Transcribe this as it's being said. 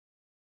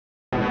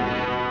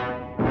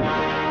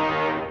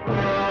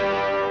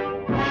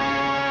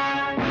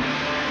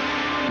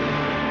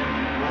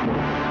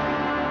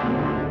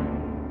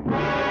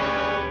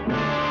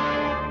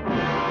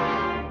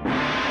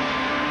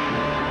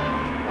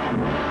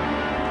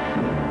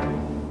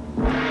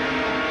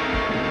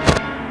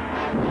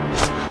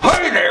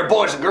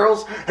boys and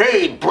girls.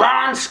 Hey,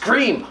 Blind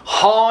Scream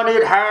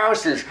Haunted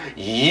Houses.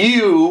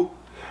 You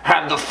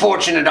have the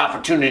fortunate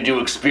opportunity to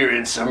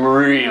experience some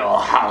real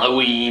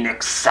Halloween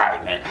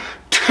excitement.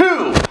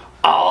 2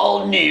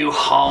 all-new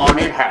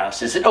haunted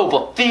houses and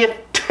over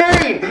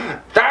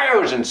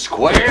 15,000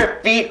 square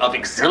feet of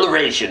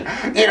exhilaration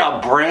in a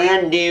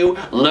brand new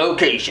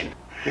location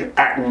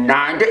at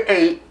 9 to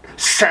 8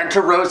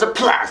 Santa Rosa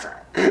Plaza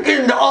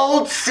in the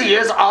old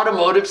Sears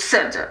Automotive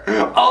Center.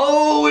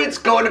 Oh, it's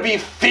going to be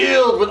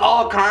filled with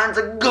all kinds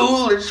of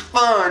ghoulish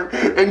fun,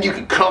 and you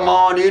can come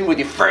on in with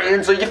your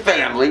friends or your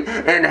family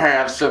and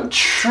have some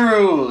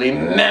truly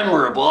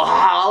memorable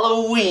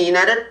Halloween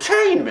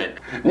entertainment.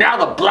 Now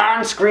the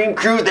Blind Scream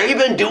crew, they've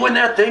been doing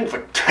their thing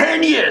for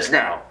 10 years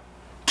now.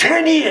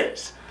 10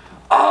 years.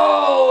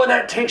 Oh,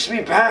 that takes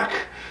me back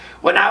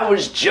when I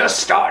was just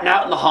starting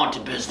out in the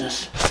haunted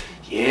business.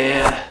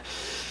 Yeah.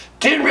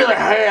 Didn't really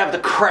have the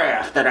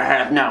craft that I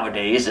have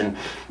nowadays, and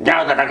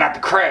now that I got the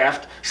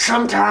craft,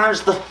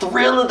 sometimes the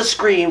thrill of the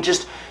scream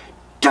just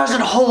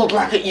doesn't hold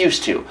like it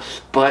used to.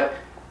 But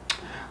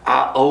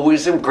I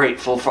always am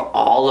grateful for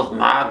all of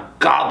my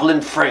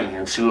goblin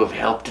friends who have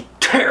helped to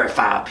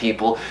terrify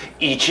people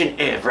each and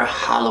every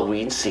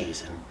Halloween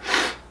season.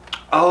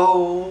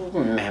 Oh,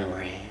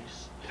 memories.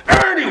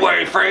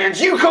 Anyway,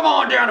 friends, you come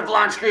on down to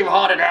Blind Scream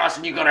Haunted House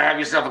and you're gonna have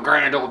yourself a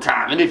grand old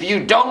time. And if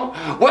you don't,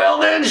 well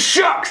then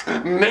shucks,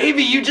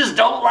 maybe you just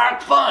don't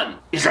like fun.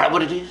 Is that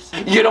what it is?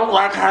 You don't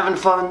like having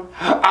fun?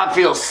 I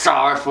feel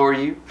sorry for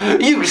you.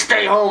 You can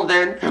stay home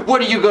then.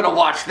 What are you gonna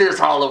watch this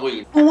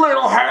Halloween?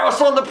 Little House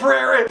on the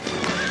Prairie?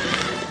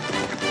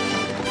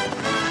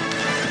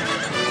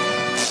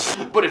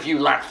 But if you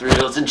like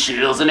thrills and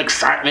chills and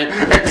excitement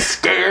and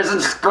scares and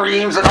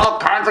screams and all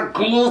kinds of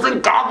ghouls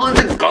and goblins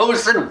and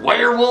ghosts and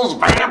werewolves,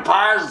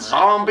 vampires,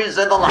 zombies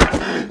and the like,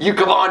 you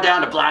come on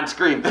down to Blind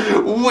Scream.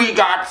 We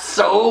got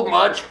so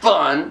much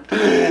fun.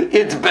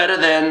 It's better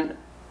than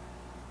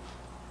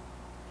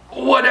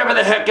whatever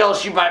the heck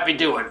else you might be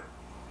doing.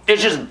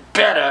 It's just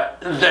better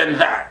than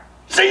that.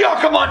 So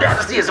y'all come on down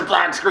to see us at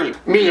Blind Scream.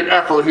 Me and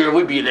Ethel here,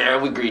 we be there,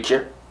 we greet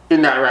you.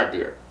 Isn't that right,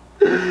 dear?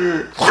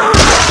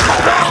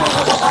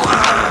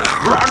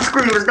 Blind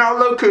Scream is now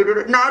located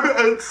at 9 to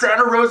 8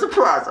 Santa Rosa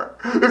Plaza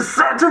in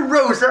Santa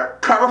Rosa,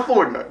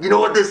 California. You know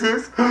what this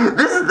is?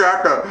 This is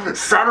at the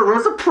Santa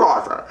Rosa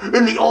Plaza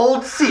in the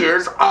old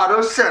Sears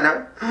Auto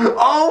Center.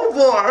 Oh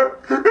boy,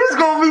 it's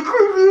gonna be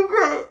creepy and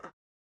great.